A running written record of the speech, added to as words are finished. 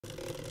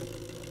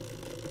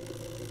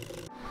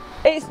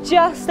It's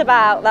just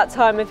about that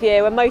time of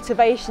year when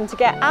motivation to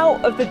get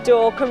out of the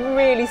door can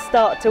really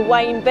start to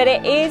wane, but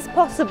it is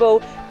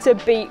possible to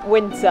beat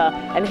winter,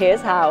 and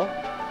here's how.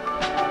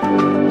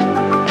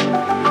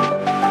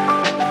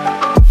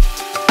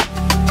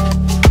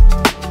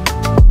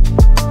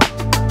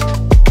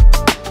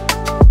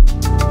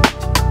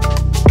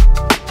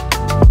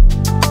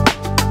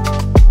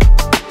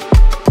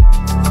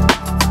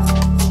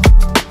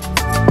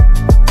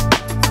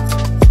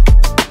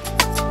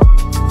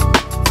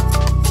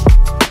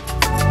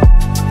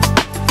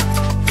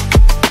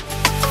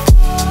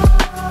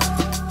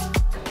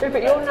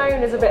 Rupert, you're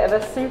known as a bit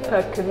of a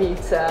super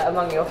commuter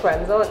among your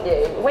friends, aren't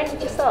you? When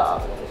did you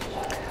start?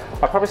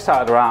 I probably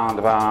started around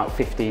about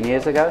 15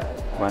 years ago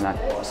when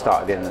I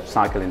started in the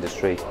cycle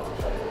industry.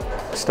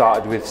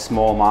 Started with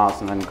small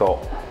miles and then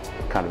got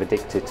kind of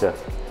addicted to,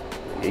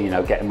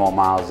 getting more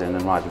miles in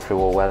and riding through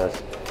all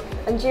weathers.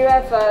 And do you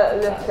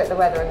ever look at the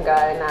weather and go,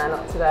 nah,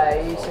 not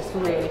today, you're just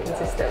really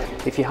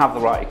consistent? If you have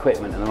the right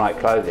equipment and the right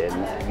clothing,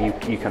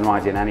 you can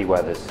ride in any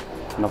weathers.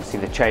 And obviously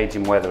the change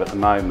in weather at the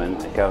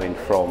moment, going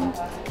from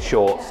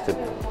shorts to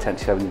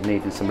potentially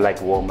needing some leg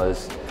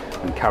warmers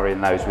and carrying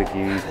those with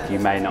you. You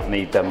may not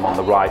need them on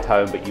the ride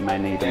home, but you may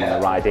need them on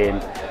the ride in.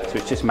 So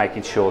it's just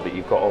making sure that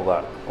you've got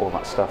all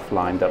that stuff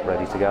lined up,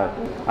 ready to go.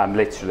 I'm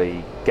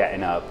literally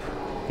getting up,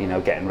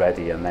 getting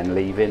ready and then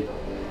leaving.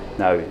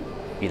 No,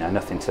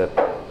 nothing to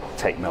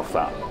take me off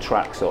that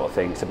track sort of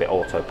thing. It's a bit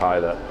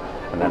autopilot,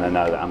 and then I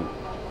know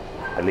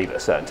that I leave at a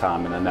certain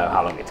time and I know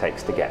how long it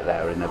takes to get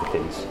there and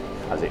everything's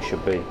as it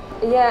should be.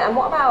 Yeah, and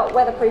what about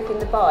weatherproofing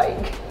the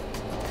bike?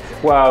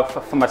 Well,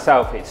 for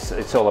myself,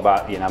 it's all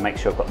about make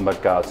sure I've got the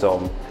mud guards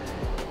on,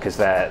 because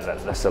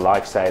that's a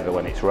lifesaver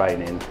when it's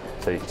raining.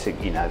 So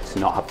to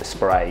not have the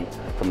spray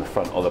from the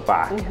front or the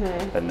back,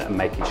 and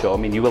making sure. I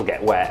mean, you will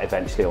get wet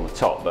eventually on the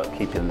top, but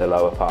keeping the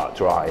lower part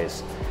dry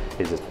is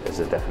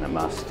a definite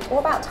must. What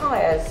about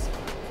tyres?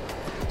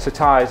 So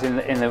tyres in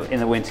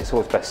the winter, it's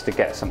always best to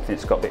get something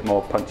that's got a bit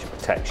more puncture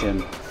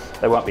protection.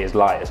 They won't be as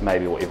light as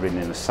maybe what you've ridden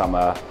in the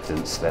summer,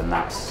 then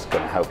that's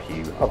going to help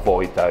you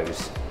avoid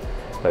those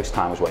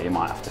times where you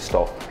might have to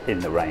stop in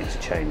the rain to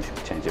change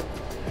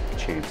a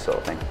tube sort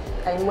of thing.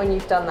 And when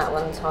you've done that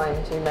one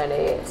time too many,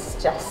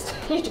 it's just,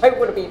 you don't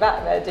want to be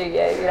back there, do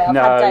you? I've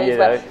no, had days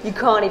where you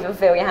can't even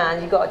feel your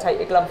hand, you've got to take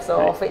your gloves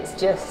off, it's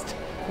just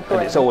grim.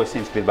 And it always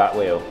seems to be the back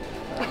wheel,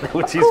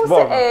 which is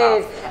more of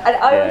it is. And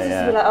I always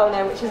just be like, oh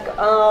no, which is,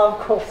 oh, of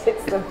course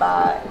it's the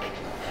back.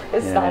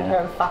 Just stand here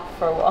and faff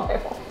for a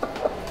while.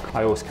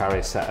 I always carry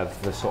a set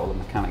of the sort of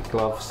mechanic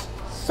gloves.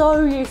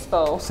 So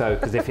useful. So,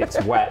 because if it's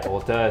wet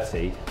or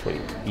dirty,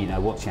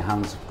 once your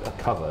hands are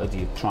covered,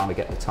 you're trying to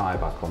get the tyre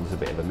back on, there's a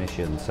bit of a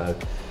mission. So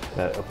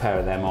a pair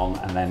of them on,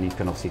 and then you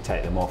can obviously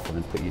take them off and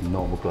then put your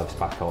normal gloves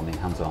back on, and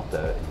your hands aren't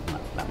dirty.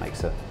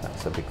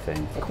 That's a big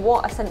thing.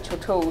 What essential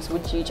tools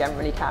would you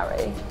generally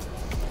carry?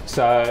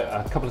 So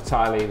a couple of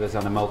tyre levers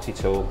and a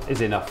multi-tool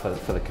is enough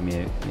for the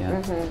commute,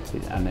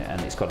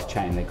 and it's got a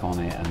chain link on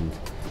it and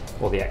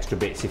all the extra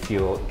bits if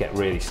you get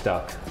really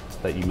stuck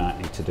that you might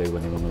need to do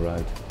when you're on the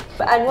road.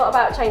 And what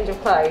about change of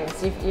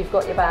clothes? You've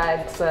got your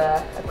bags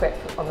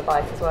equipped on the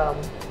bike as well.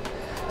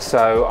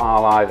 So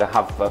I'll either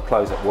have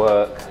clothes at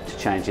work to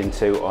change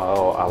into,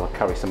 or I'll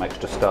carry some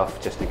extra stuff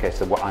just in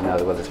case I know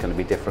the weather's going to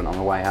be different on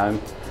the way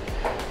home.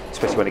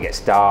 Especially when it gets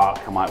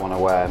dark, I might want to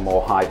wear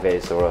more high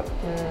vis or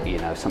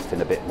something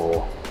a bit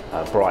more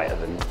brighter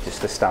than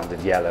just the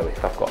standard yellow.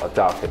 If I've got a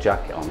darker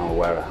jacket on, I'll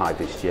wear a high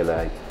vis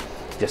gilet,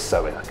 just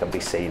so I can be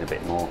seen a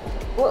bit more.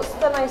 What's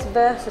the most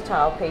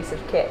versatile piece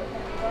of kit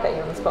that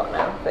you're on the spot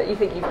now that you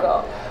think you've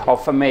got? Oh,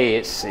 for me,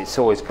 it's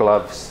always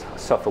gloves. I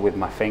suffer with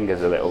my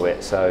fingers a little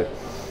bit, so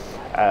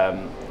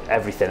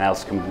everything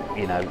else can,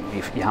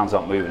 your hands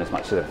aren't moving as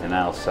much as everything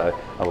else. So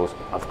I will,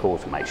 of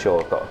course, make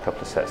sure I've got a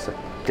couple of sets of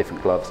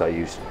different gloves I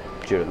use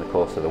during the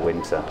course of the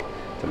winter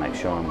to make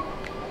sure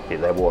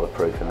they're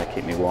waterproof and they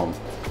keep me warm.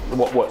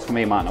 What works for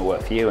me might not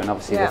work for you, and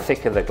obviously the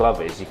thicker the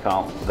glove is, you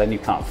can't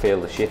feel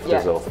the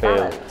shifters or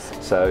feel.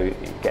 So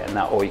getting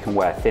that, or you can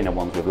wear thinner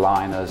ones with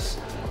liners,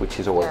 which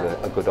is always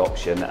a good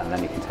option, and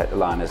then you can take the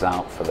liners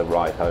out for the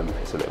ride home if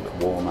it's a little bit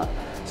warmer,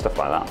 stuff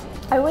like that.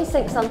 I always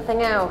think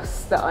something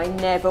else that I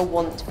never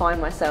want to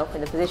find myself in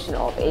the position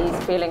of is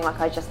feeling like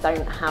I just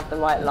don't have the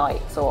right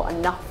lights or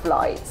enough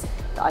lights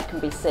that I can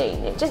be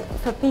seen. It just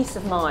for peace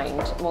of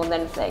mind more than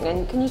anything.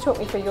 And can you talk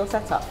me through your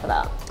setup for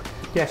that?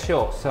 Yeah,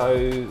 sure.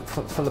 So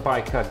for the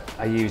bike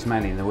I use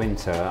mainly in the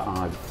winter,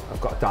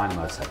 I've got a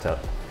dynamo set up,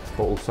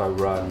 but also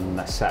run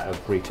a set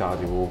of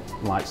rechargeable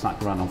lights that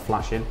can run on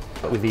flashing.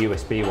 But with the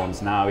USB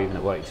ones now, even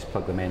at work, you just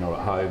plug them in, or at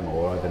home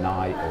or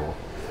overnight, or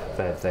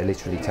they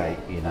literally take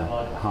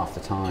half the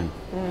time,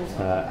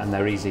 and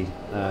they're easy,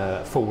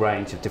 full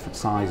range of different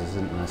sizes,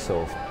 isn't there,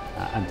 sort of,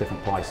 and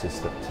different prices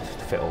to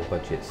fit all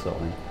budgets, sort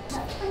of thing.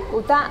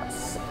 Well,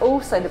 that's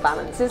also the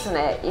balance, isn't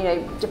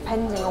it?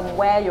 Depending on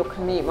where your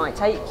commute might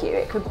take you,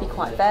 it could be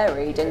quite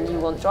varied, and you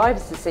want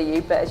drivers to see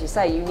you, but as you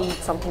say, you need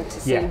something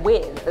to see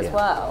with as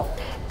well.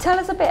 Tell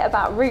us a bit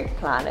about route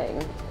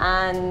planning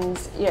and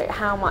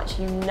how much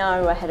you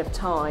know ahead of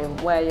time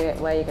where you're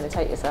going to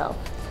take yourself.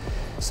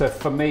 So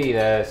for me,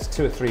 there's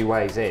 2 or 3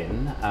 ways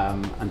in,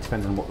 and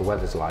depending on what the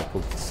weather's like,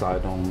 we'll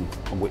decide on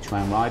which way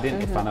I'm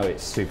riding. If I know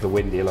it's super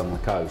windy along the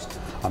coast,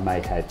 I may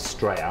head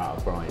straight out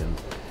of Brighton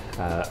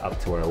up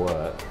to where I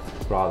work,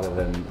 rather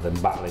than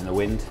battling the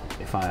wind.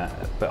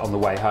 But on the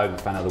way home,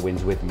 if I know the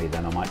wind's with me,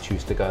 then I might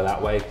choose to go that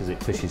way because it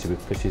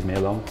pushes me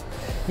along.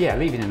 Yeah,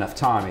 leaving enough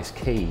time is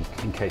key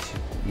in case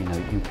you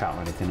encounter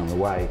anything on the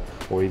way,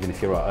 or even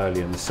if you're out early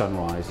and the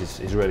sunrise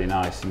is really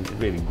nice and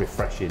really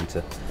refreshing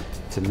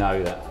to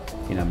know that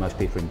most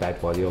people are in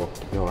bed while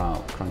you're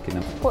out cranking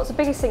them. What's the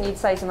biggest thing you'd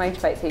say to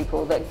motivate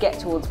people that get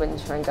towards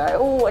winter and go,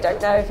 oh, I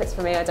don't know if it's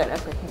for me, I don't know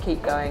if I can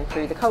keep going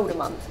through the colder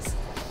months?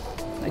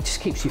 It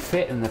just keeps you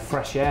fit in the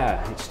fresh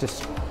air. It's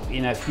just,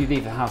 if you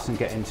leave the house and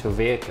get into a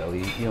vehicle,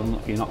 you're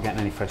not getting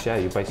any fresh air.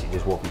 You're basically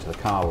just walking to the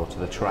car or to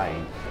the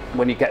train.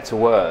 When you get to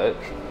work,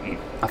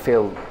 I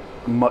feel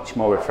much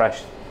more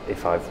refreshed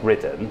if I've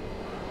ridden,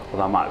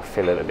 although I might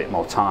feel a little bit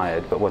more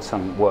tired, but once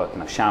I'm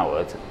working, I've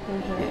showered,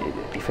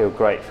 you feel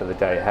great for the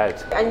day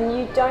ahead. And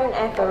you don't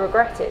ever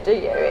regret it, do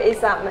you?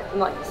 Is that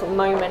like sort of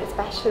moment,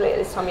 especially at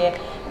this time of year,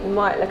 you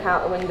might look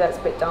out the window, it's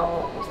a bit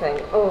dark, you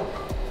think, oh,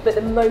 but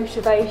the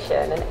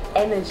motivation and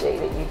energy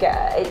that you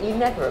get, you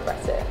never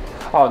regret it.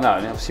 Oh no,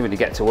 and obviously when you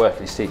get to work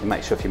and you see, you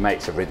make sure if your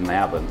mates have ridden, they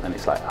haven't, and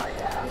it's like, oh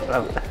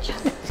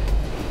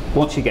yeah.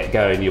 Once you get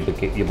going, you'll be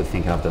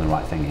thinking, I've done the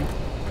right thing here.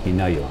 You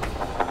know you are.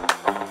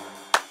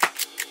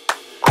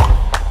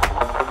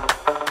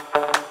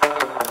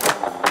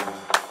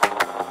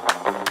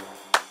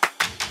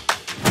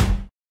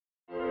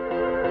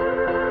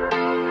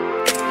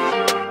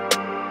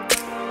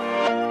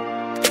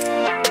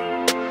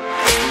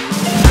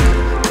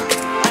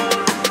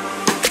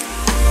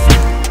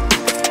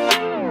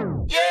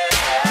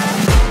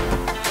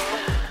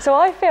 So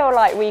I feel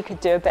like we could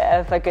do a bit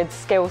of a good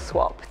skill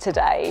swap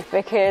today,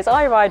 because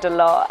I ride a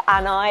lot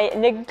and I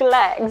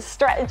neglect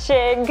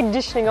stretching,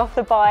 conditioning off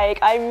the bike.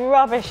 I'm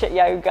rubbish at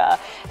yoga,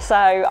 so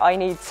I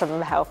need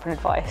some help and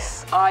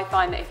advice. I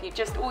find that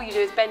if all you do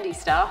is bendy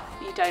stuff,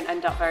 you don't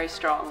end up very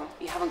strong.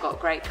 You haven't got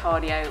great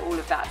cardio, all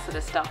of that sort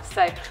of stuff.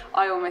 So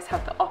I almost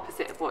have the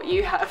opposite of what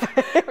you have,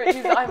 which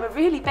is I'm a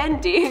really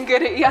bendy and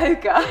good at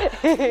yoga,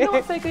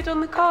 not so good on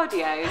the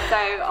cardio. So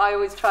I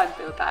always try and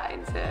build that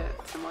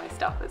into my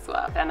stuff as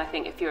well. And I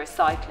think if you're a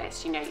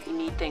cyclist, you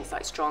need things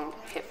like strong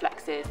hip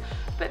flexors,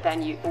 but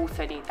then you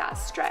also need that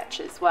stretch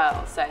as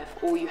well. So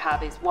if all you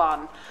have is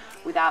one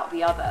without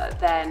the other,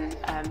 then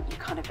you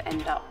kind of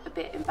end up a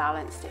bit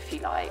imbalanced, if you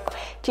like.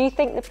 Do you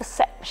think the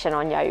perception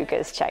on yoga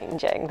is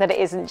changing? That it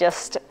isn't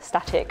just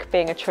static,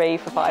 being a tree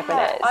for 5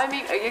 minutes? I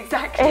mean,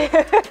 exactly.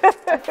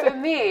 For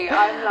me,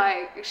 I'm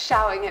like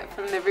shouting it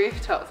from the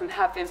rooftops and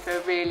have been for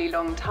a really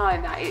long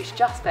time that it's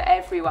just for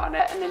everyone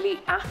at an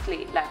elite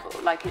athlete level.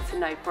 Like, it's a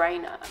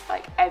no-brainer.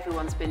 Like,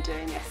 everyone's been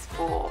doing this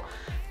for,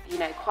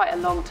 quite a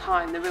long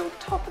time, the real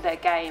top of their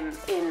game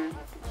in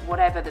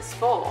whatever the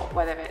sport,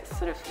 whether it's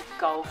sort of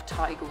golf,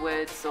 Tiger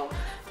Woods, or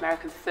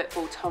American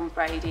football, Tom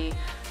Brady,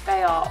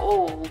 they are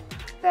all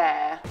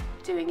there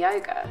doing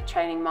yoga,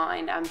 training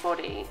mind and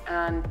body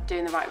and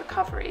doing the right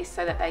recovery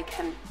so that they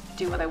can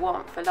do what they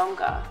want for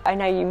longer. I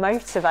know you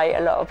motivate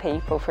a lot of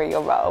people through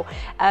your role.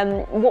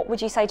 What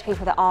would you say to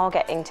people that are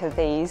getting to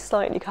these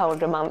slightly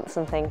colder months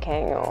and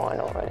thinking, oh, I'm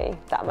not really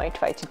that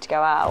motivated to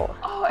go out?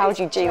 Oh, how would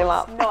you G them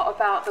up? It's not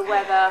about the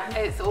weather,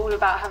 it's all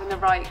about having the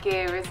right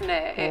gear, isn't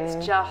it?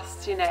 It's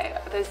just,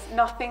 there's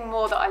nothing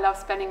more that I love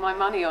spending my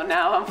money on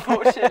now,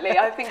 unfortunately.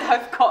 I think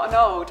I've gotten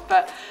old,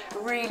 but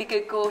really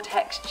good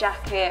Gore-Tex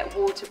jacket,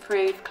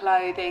 waterproof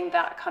clothing,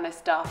 that kind of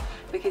stuff,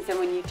 because then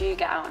when you do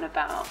get out and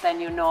about, then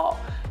you're not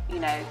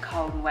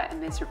cold and wet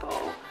and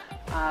miserable,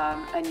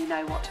 and you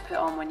know what to put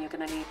on when you're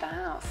going to leave the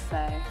house.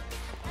 So,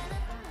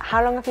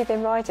 how long have you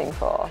been riding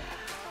for?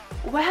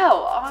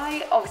 Well,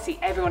 obviously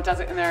everyone does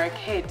it when they're a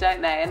kid,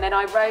 don't they? And then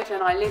I rode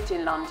when I lived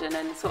in London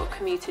and sort of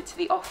commuted to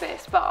the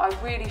office, but I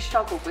really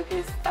struggled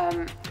because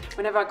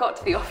whenever I got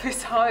to the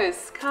office I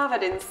was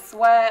covered in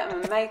sweat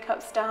and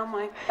makeup's down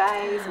my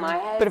face, my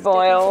hair, bit of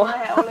oil,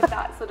 all of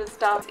that sort of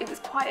stuff. It was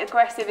quite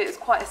aggressive, it was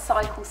quite a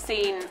cycle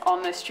scene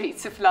on the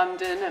streets of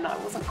London and I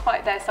wasn't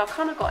quite there, so I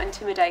kind of got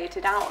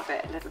intimidated out of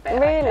it a little bit.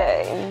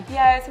 Really?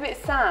 Yeah, it's a bit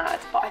sad,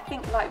 but I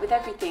think like with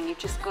everything you've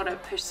just got to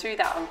push through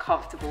that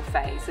uncomfortable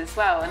phase as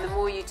well, and the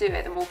more you do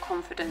it, the more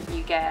confident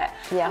you get.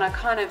 Yeah. And I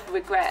kind of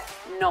regret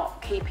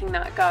not keeping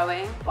that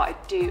going, but I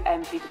do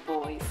envy the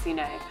boys,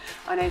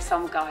 I know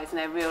some guys and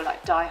they're real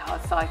like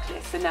die-hard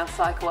cyclists and they'll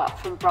cycle up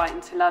from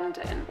Brighton to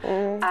London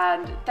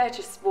and they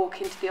just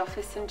walk into the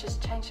office and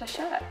just change their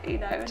shirt,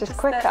 just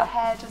quicker. The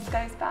hair just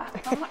goes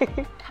back. I'm like,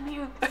 damn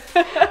you.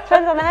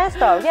 Depends on the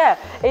hairstyle, yeah.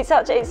 It's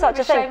such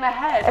a thing. Shave my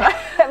head.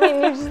 I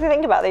mean, you just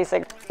think about these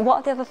things. What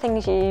are the other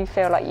things you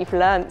feel like you've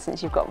learned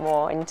since you've got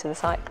more into the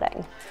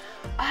cycling?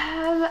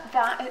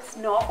 That it's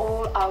not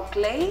all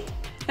ugly.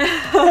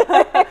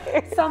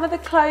 Some of the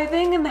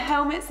clothing and the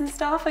helmets and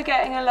stuff are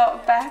getting a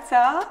lot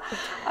better.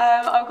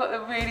 I've got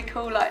the really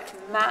cool like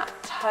matte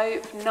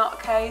taupe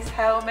nutcase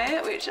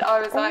helmet, which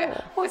I was like,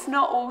 oh, it's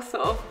not all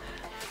sort of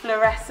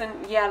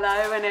fluorescent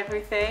yellow and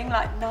everything,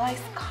 like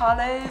nice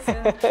colours.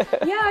 And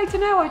yeah, I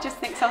don't know, I just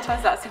think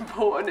sometimes that's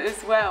important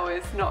as well,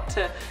 is not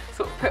to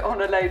sort of put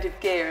on a load of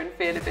gear and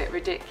feel a bit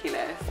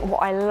ridiculous.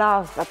 What I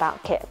love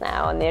about kit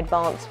now and the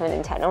advancement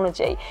in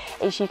technology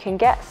is you can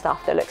get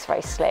stuff that looks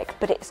very slick,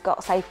 but it's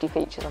got safety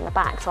features on the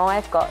back. So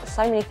I've got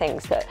so many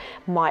things that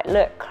might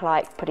look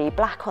like pretty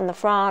black on the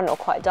front or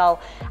quite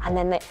dull, and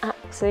then they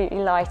absolutely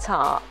light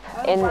up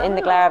in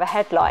the glare of a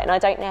headlight. And I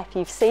don't know if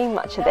you've seen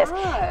much of this,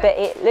 but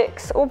it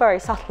looks all very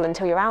subtle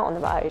until you're out on the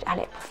road, and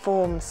it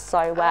performs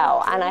so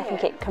well. And I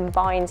think it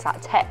combines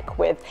that tech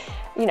with,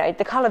 you know,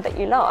 the colour that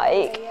you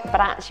like, but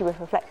actually with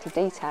reflective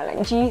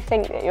detailing. Do you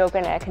think that you're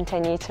going to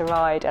continue to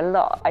ride a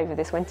lot over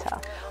this winter?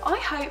 I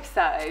hope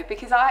so,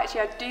 because I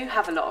do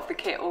have a lot of the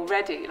kit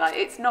already. Like,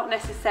 it's not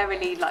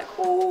necessarily like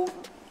all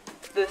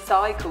the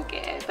cycle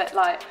gear, but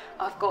like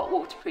I've got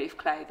waterproof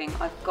clothing,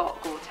 I've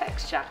got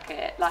Gore-Tex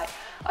jacket. Like,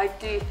 I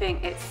do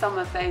think it's some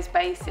of those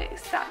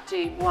basics that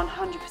do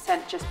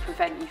 100% just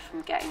prevent you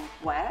from getting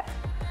wet.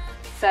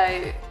 So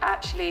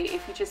actually,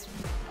 if you just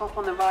pop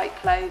on the right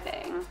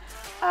clothing,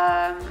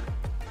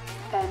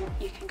 then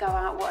you can go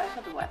out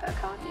whatever the weather,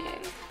 can't you?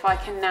 If I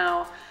can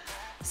now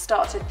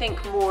start to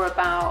think more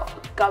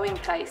about going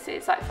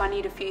places, like if I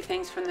need a few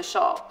things from the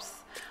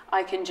shops,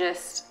 I can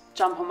just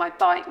jump on my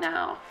bike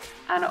now,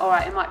 and all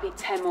right, it might be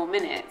 10 more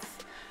minutes,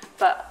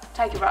 but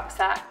take a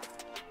rucksack,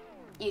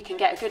 you can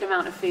get a good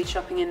amount of food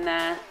shopping in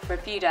there for a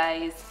few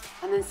days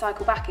and then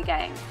cycle back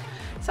again.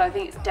 So I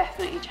think it's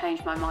definitely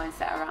changed my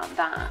mindset around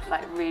that,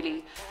 like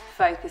really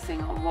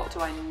focusing on what do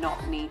I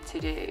not need to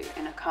do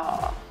in a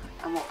car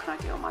and what can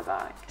I do on my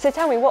bike. So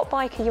tell me, what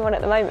bike are you on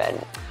at the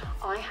moment?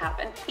 I have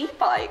an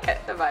e-bike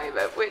at the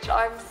moment, which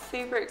I'm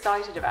super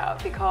excited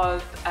about,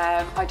 because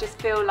I just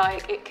feel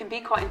like it can be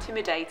quite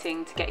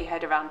intimidating to get your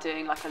head around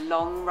doing like a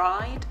long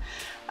ride.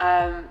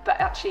 But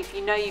actually, if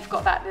you know you've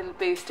got that little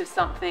boost of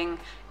something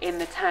in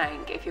the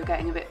tank, if you're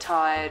getting a bit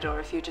tired or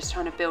if you're just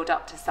trying to build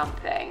up to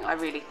something, I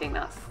really think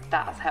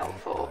that's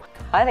helpful.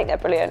 I think they're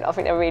brilliant. I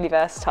think they're really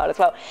versatile as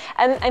well.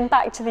 And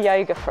back to the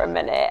yoga for a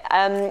minute.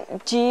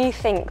 Do you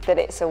think that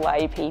it's a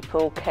way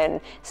people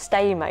can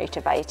stay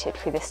motivated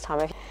through this time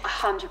of year?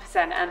 100%.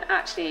 And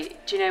actually,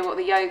 do you know what,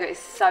 the yoga is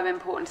so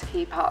important to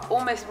keep up,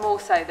 almost more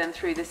so than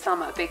through the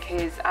summer,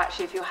 because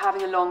actually if you're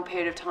having a long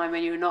period of time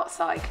when you're not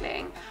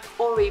cycling,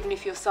 or even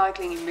if you're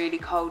cycling in really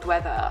cold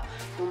weather,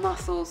 your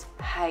muscles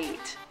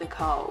hate the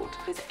cold.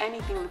 Because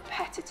anything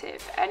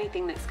repetitive,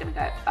 anything that's going to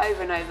go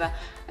over and over,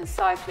 and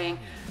cycling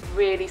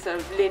really sort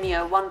of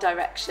linear, one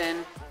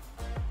direction,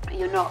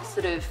 you're not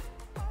sort of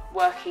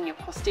working your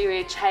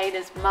posterior chain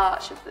as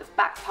much, of the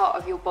back part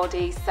of your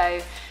body. So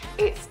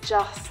it's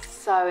just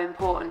so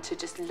important to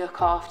just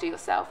look after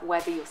yourself,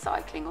 whether you're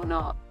cycling or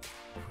not.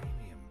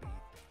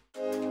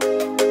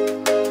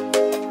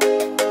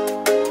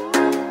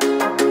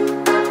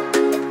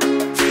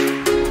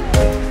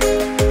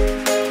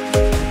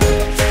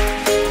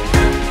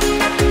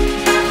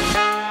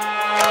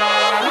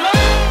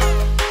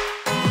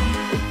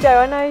 Joe,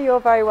 I know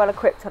you're very well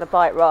equipped on a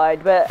bike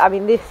ride, but I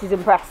mean, this is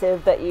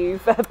impressive that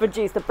you've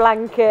produced a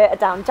blanket, a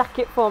down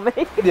jacket for me.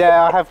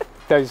 Yeah, I have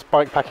those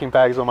bike packing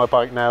bags on my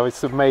bike now.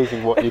 It's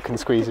amazing what you can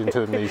squeeze into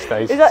them these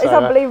days. It's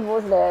unbelievable,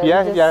 isn't it?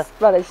 Yeah.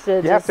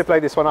 You have to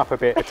play this one up a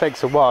bit. It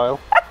takes a while,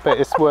 but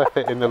it's worth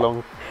it in the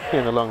long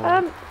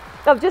run.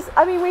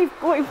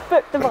 We've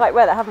booked the right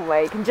weather, haven't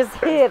we? You can just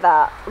hear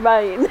that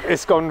rain.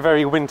 It's gone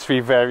very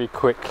wintry very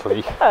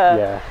quickly.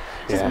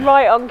 Just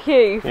right on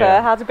cue for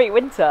how to beat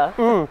winter.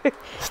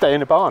 Stay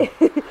in a barn.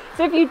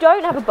 So if you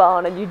don't have a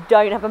barn and you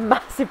don't have a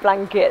massive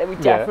blanket that we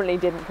definitely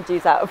didn't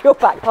produce out of your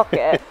back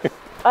pocket,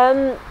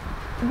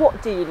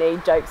 what do you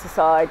need, jokes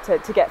aside,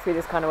 to get through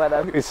this kind of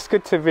weather? It's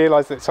good to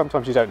realise that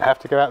sometimes you don't have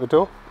to go out the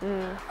door,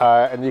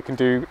 and you can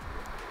do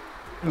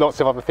lots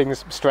of other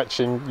things,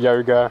 stretching,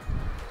 yoga,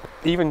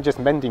 even just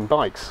mending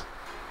bikes.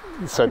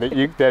 So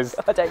that there's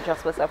I don't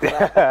trust myself with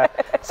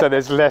that. So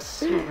there's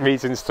less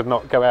reasons to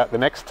not go out the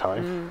next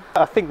time.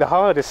 I think the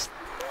hardest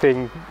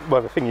thing,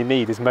 well, the thing you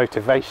need is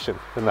motivation,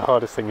 and the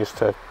hardest thing is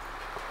to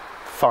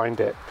find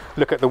it.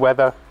 Look at the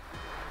weather,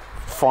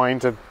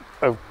 find a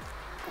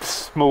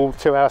small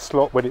 2-hour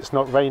slot when it's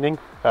not raining.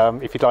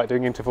 If you'd like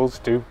doing intervals,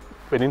 do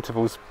in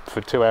intervals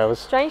for 2 hours.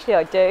 Strangely,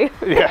 I do.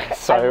 Yeah,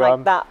 so I'm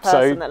like that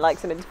person that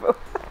likes an interval.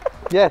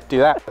 Yeah, do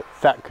that.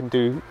 That can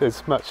do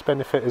as much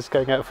benefit as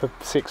going out for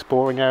 6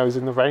 boring hours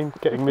in the rain,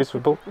 getting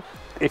miserable.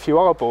 If you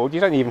are bored, you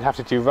don't even have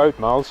to do road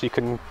miles. You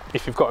can,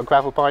 if you've got a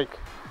gravel bike,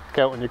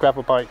 go out on your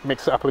gravel bike,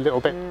 mix it up a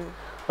little bit.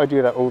 I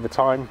do that all the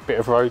time, bit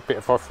of road, bit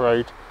of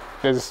off-road.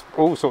 There's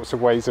all sorts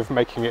of ways of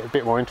making it a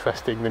bit more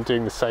interesting than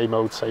doing the same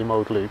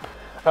old loop.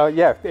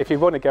 Yeah, if you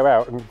want to go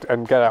out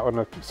and go out on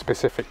a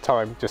specific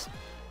time, just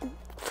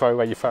throw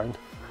away your phone.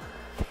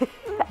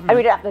 And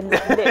we don't have to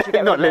literally get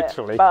rid Not of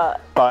literally, it,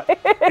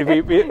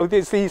 but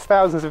there's these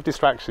thousands of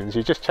distractions.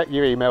 You just check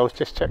your emails,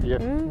 just check your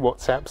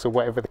WhatsApps or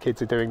whatever the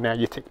kids are doing now,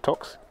 your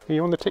TikToks. Are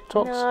you on the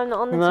TikToks? no, I'm not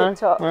on the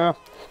TikTok. Well,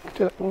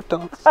 do that little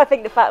dance. I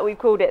think the fact we've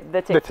called it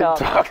the TikTok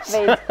TikToks.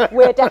 means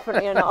we're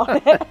definitely not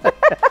on it.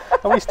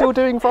 Are we still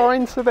doing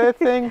Vines for their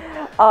thing?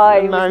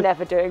 I No. was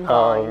never doing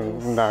Oh,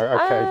 Vines. no,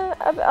 okay.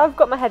 I've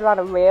got my head around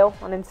a reel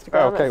on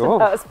Instagram. Okay, That's well,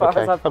 about as far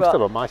okay. as I've I'm got.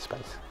 still on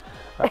MySpace.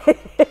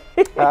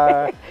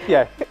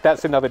 Yeah,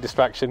 that's another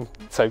distraction.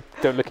 So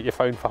don't look at your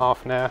phone for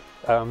half an hour.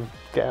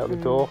 Get out the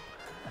door,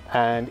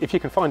 and if you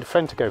can find a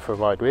friend to go for a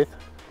ride with,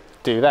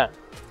 do that.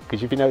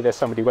 Because if you know there's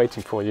somebody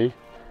waiting for you,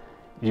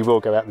 you will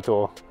go out the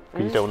door.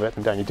 Because you don't want to let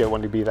them down. You don't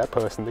want to be that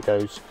person that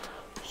goes,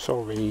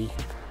 sorry.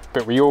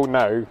 But we all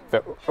know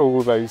that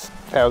all those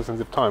thousands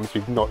of times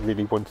we've not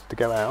really wanted to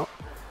go out.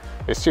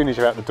 As soon as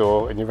you're out the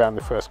door and you're around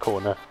the first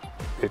corner,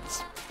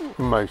 it's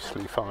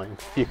mostly fine.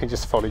 You can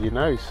just follow your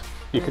nose.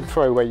 You can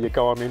throw away your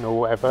Garmin or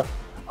whatever.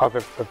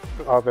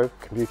 Other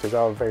computers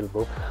are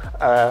available,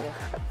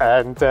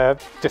 and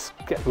just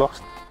get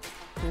lost.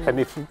 And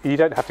if you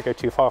don't have to go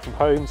too far from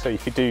home, so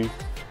if you do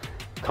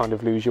kind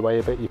of lose your way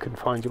a bit, you can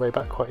find your way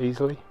back quite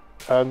easily.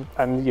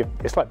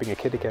 It's like being a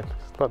kid again.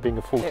 It's like being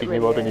a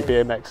 14-year-old on your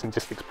BMX and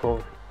just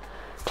exploring.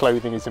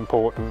 Clothing is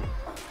important.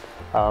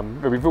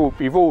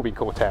 We've all been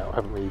caught out,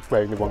 haven't we,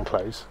 wearing the wrong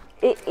clothes?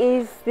 It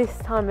is this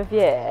time of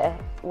year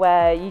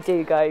where you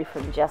do go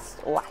from just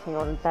whacking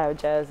on a pair of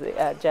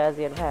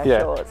jersey and a pair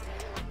of shorts,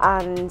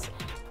 and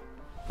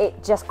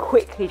it just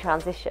quickly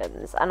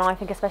transitions. And I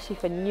think especially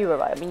for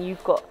newer, I mean,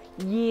 you've got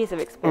years of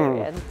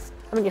experience.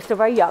 I mean, you're still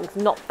very young,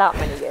 so not that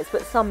many years,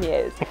 but some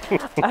years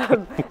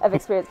of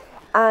experience.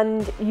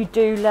 And you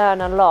do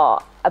learn a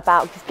lot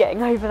about just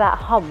getting over that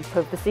hump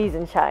of the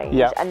season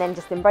change and then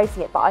just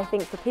embracing it. But I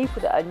think for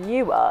people that are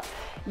newer,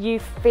 you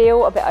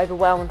feel a bit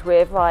overwhelmed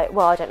with, right,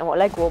 well, I don't know what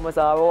leg warmers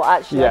are, or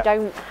actually I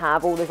don't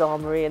have all this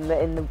armoury in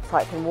the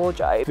cycling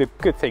wardrobe. The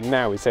good thing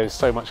now is there's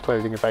so much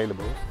clothing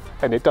available,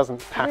 and it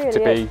doesn't have to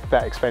be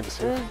that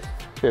expensive.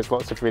 There's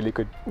lots of really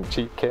good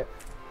cheap kit.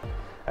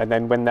 And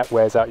then when that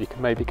wears out, you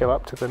can maybe go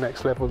up to the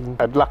next level.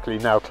 And luckily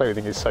now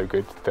clothing is so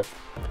good that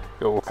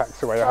it all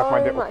packs away.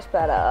 So much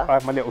better. I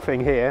have my little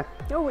thing here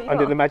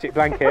under the magic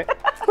blanket.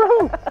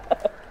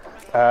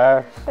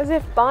 As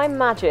if by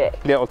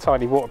magic. Little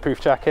tiny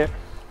waterproof jacket.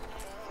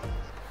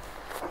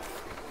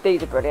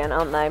 These are brilliant,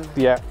 aren't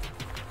they? Yeah.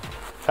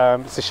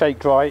 It's a shake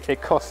dry.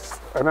 It costs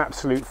an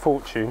absolute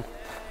fortune,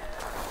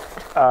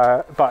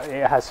 but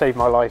it has saved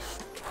my life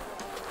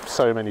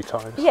so many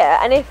times.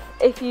 Yeah, and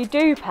if you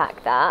do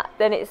pack that,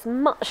 then it's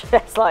much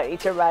less likely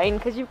to rain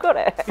because you've got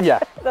it. Yeah,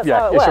 That's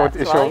how it works,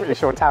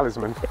 it's your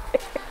talisman.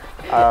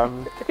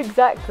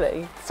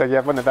 Exactly. So you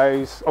have one of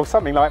those, or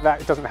something like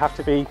that. It doesn't have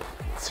to be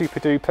super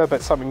duper,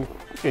 but something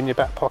in your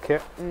back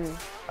pocket.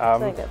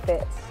 Something that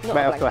fits. Not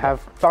Might also have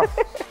buff,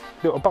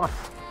 little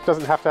buff.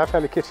 Doesn't have to have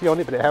Hello Kitty on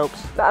it, but it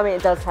helps. But I mean,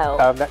 it does help.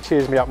 That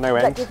cheers me up no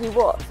Does end. that give you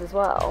watts as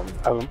well?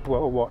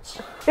 Well, what's?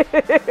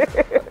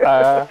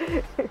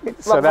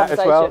 So that as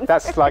well,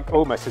 that's like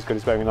almost as good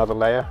as wearing another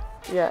layer.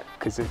 Yeah.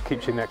 Because it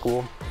keeps your neck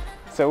warm.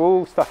 So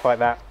all stuff like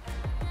that.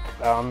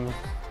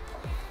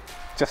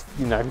 Just,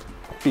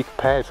 be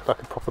prepared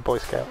like a proper Boy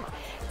Scout.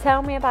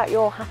 Tell me about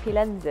your happy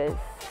lenses.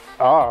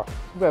 Well,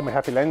 my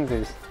happy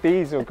lenses.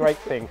 These are a great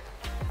thing.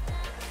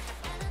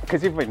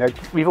 Because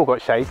we've all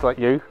got shades like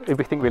you.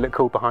 We think we look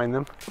cool behind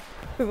them.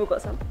 We've all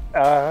got some.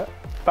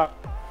 But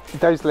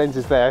those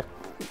lenses there,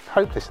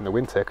 hopeless in the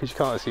winter because you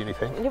can't see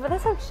anything. Yeah, but they're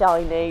so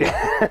shiny.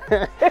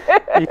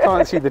 You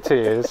can't see the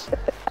tears.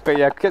 But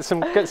yeah, get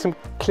some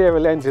clearer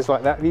lenses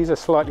like that. These are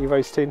slightly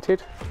rose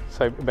tinted,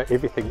 but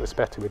everything looks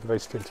better with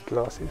rose tinted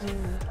glasses.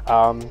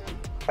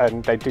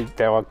 And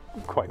they are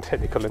quite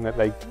technical in that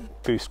they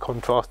boost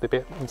contrast a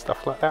bit and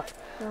stuff like that.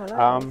 Oh,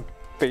 nice.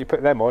 But you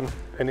put them on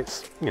and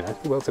it's, the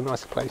world's a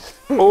nicer place.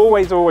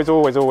 Always, always,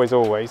 always, always,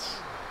 always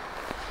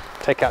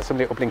take out some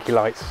little blinky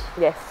lights.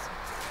 Yes.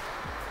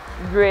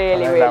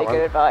 Really, really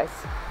good advice.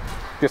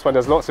 This one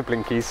does lots of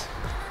blinkies.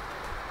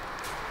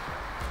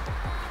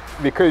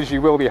 Because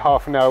you will be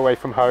half an hour away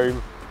from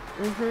home,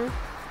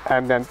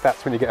 and then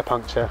that's when you get a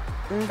puncture.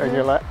 And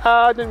you're like,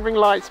 I didn't bring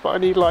lights, but I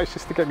need lights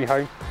just to get me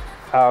home.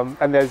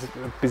 And there's a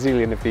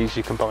bazillion of these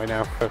you can buy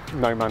now for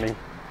no money.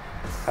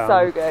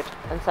 So good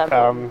and so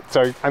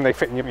important. And they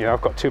fit in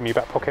I've got two in my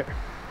back pocket.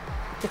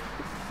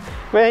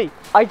 Wait.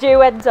 I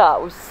do end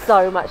up with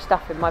so much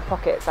stuff in my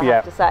pockets, I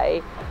have to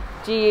say.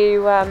 Do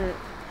you,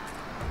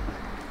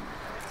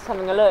 just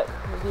having a look,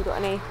 have you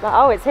got any?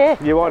 Oh, it's here.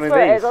 You want That's one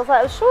of where it these? is. I was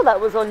like, I'm sure that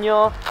was on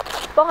your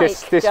bike.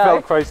 This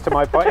Joe. velcros to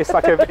my bike. It's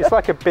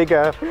like a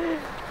bigger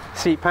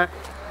seat pack.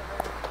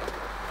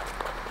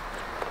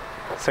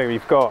 So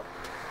we've got.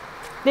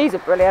 These are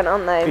brilliant,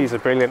 aren't they? These are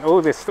brilliant. All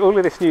of this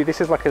new.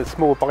 This is like a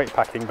small bike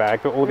packing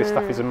bag, but all this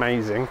stuff is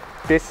amazing.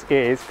 This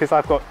is because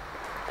I've got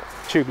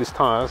tubeless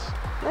tyres.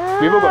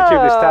 We've all got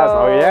tubeless tyres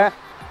now, yeah.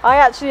 I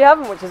actually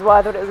haven't, which is why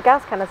I thought it was a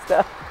gas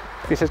canister.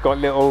 This has got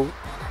little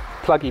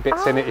pluggy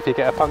bits in it if you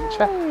get a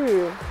puncture.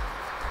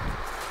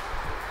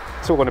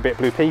 It's all gone a bit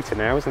Blue Peter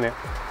now, isn't it?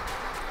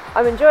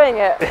 I'm enjoying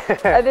it.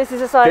 This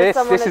is a sign of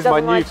someone This that is my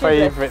doesn't new like tube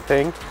lists. favourite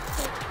thing.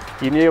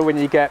 You know when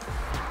you get,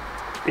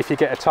 if you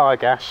get a tyre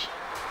gash,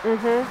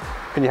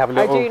 and you have a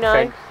little do know.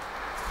 thing.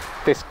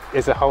 This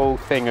is a whole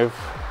thing of,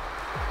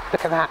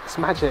 look at that, it's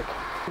magic.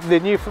 The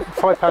new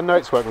 £5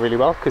 notes work really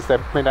well because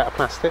they're made out of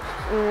plastic.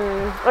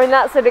 I mean,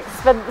 that's an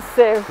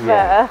expensive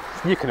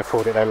You can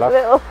afford it though, love.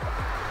 little...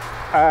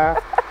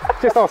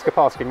 Just ask a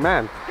passing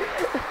man.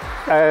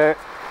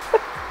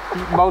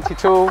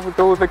 Multi-tool with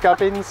all the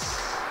gubbins,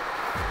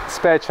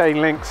 spare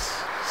chain links,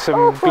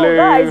 some glue.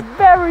 That is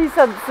very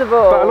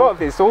sensible. But a lot of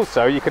this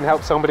also, you can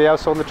help somebody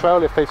else on the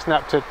trail if they've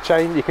snapped a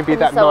chain. You can be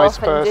that so nice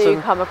often person. do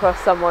you come across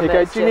someone You go,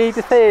 that's do you need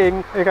a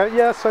thing? You go,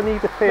 yes, I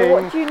need a thing.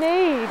 What do you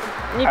need?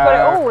 And you've got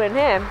it all in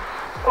here.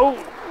 Oh,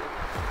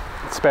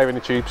 spare in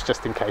the tubes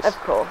just in case. Of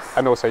course.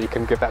 And also you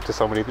can give that to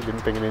somebody that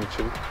didn't bring an in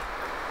tube.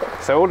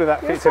 So all of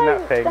that fits in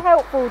that thing.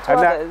 Helpful to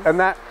others. And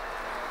that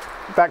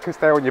can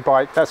stay on your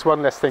bike. That's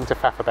one less thing to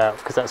faff about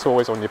because that's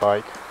always on your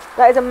bike.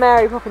 That is a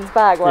Mary Poppins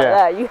bag right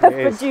there. You have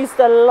produced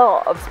a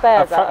lot of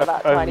spares out of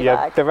that tiny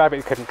bag. The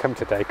rabbit couldn't come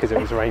today because it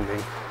was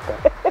raining.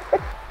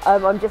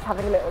 I'm just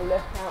having a little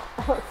look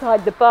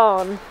outside the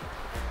barn.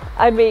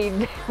 I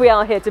mean, we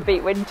are here to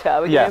beat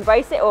winter. We're going to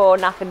embrace it or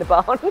nap in the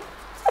barn.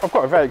 I've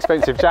got a very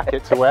expensive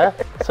jacket to wear,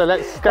 so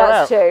let's go out.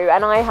 That's true,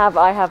 and I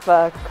have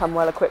come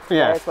well equipped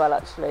today as well.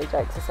 Actually,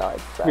 jokes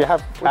aside, so we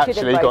have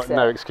actually got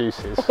no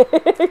excuses.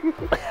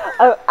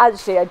 Oh,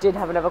 actually, I did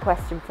have another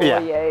question for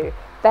you.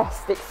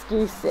 Best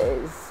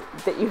excuses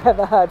that you've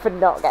ever heard for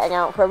not getting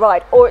out for a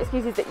ride, or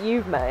excuses that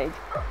you've made?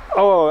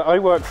 Oh, I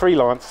work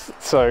freelance,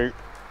 so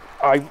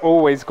I've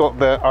always got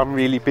the I'm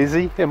really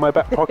busy in my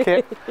back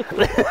pocket.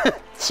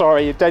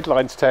 Sorry, your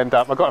deadline's turned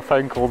up. I got a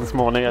phone call this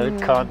morning. I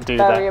can't do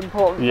that. Very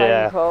important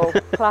phone call.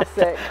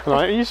 Classic. I'm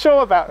like, are you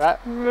sure about that?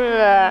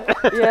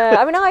 Yeah,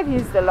 I mean, I've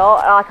used a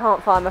lot. I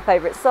can't find my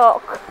favourite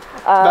sock.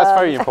 That's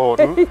very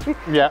important.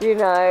 Yeah. You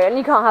know, and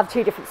you can't have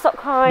two different sock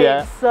heights.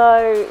 Yeah.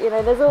 So, you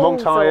know, there's all long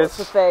tyres,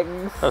 sorts of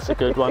things. That's a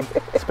good one,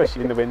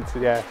 especially in the winter.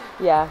 Yeah.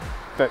 Yeah.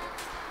 But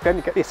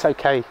then it's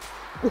okay.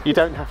 You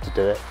don't have to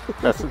do it.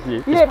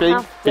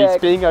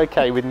 It's being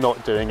okay with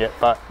not doing it,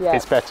 but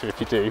it's better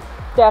if you do.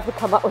 You have to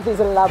come up with these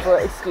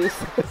elaborate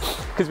excuses.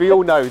 Because we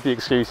all know the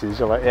excuses.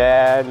 You're like,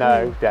 yeah,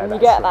 no. Yeah, when you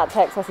get that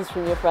text message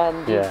from your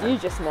friend, you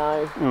just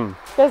know.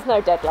 There's no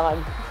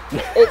deadline.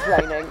 It's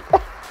raining.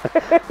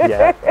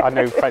 Yeah, I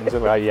know friends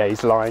that are like, yeah,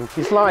 he's lying.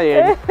 He's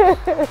lying.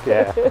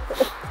 Yeah.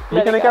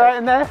 You're going to go out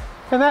in there?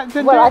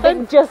 Well, I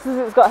think just as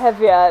it's got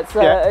heavier, it's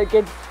a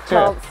good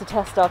chance to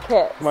test our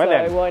kit. Right, so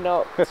then. Why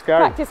not? Let's go.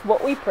 Practice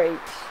what we preach.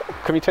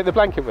 Can we take the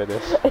blanket with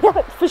us?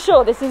 Yeah, for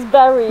sure. This is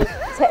very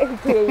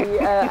technically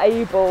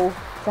able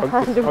to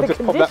handle the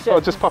conditions.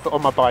 I'll just pop it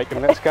on my bike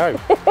and let's go.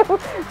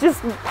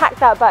 Just pack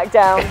that back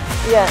down.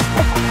 Yeah.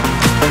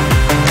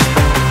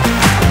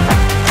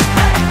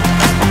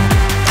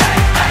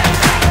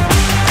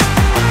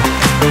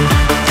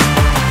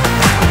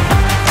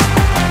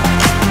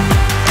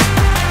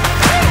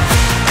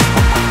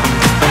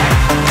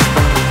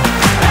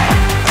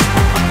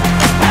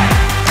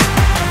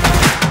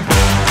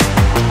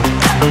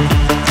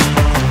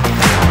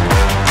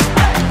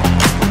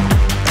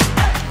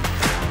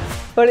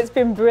 Well, it's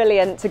been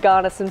brilliant to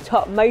garner some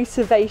top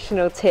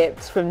motivational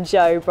tips from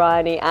Joe,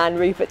 Briony and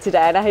Rupert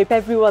today, and I hope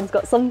everyone's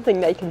got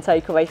something they can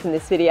take away from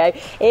this video.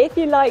 If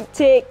you liked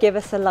it, give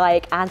us a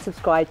like and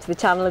subscribe to the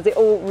channel as it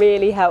all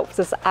really helps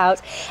us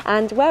out.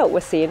 And well,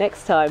 we'll see you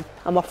next time.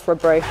 I'm off for a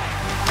brew.